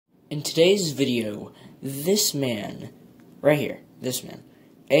In today's video, this man, right here, this man,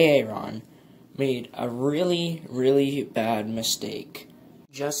 Aaron, made a really, really bad mistake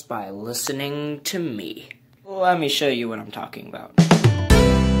just by listening to me. Let me show you what I'm talking about.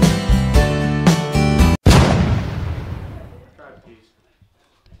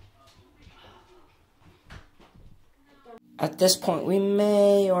 At this point, we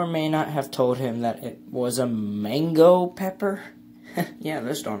may or may not have told him that it was a mango pepper. Yeah,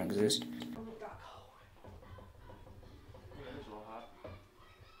 those don't exist. It's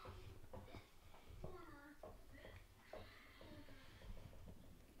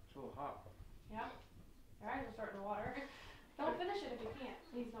a little hot. Yeah? Your eyes are starting to water. Don't finish it if you can't.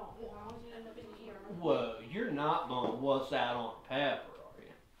 Please don't. I don't want you to end up in your ear. Whoa, you're not gonna what's that on pepper, are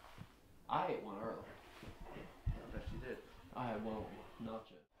you? I ate one earlier. I bet you did. I had one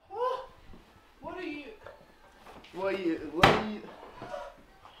nacho. What are you? What are you?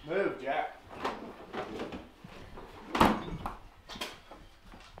 Move, Jack.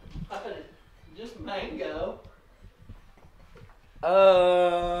 Just mango.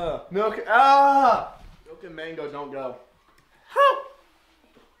 Milk. Milk and mango don't go.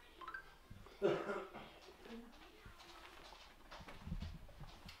 That's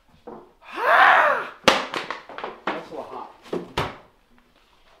a little hot.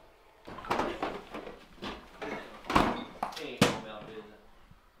 Ain't gonna melt, is it?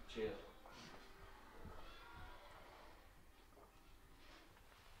 Chill.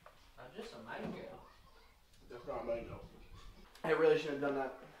 Just a mango. That's not mango. I really should have done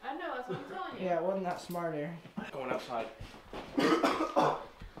that. I know, that's what I'm telling you. Yeah, wasn't that smarter? Going outside.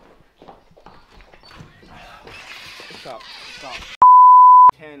 Stop.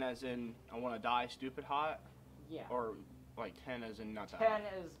 10 as in I want to die stupid hot? Yeah. Or like 10 as in not that 10 hot?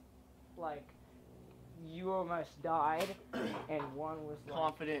 is like you almost died, and 1 was like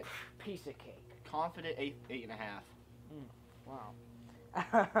Confident. piece of cake. Confident 8.5. Wow.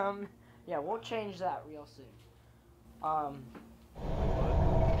 Yeah, we'll change that real soon.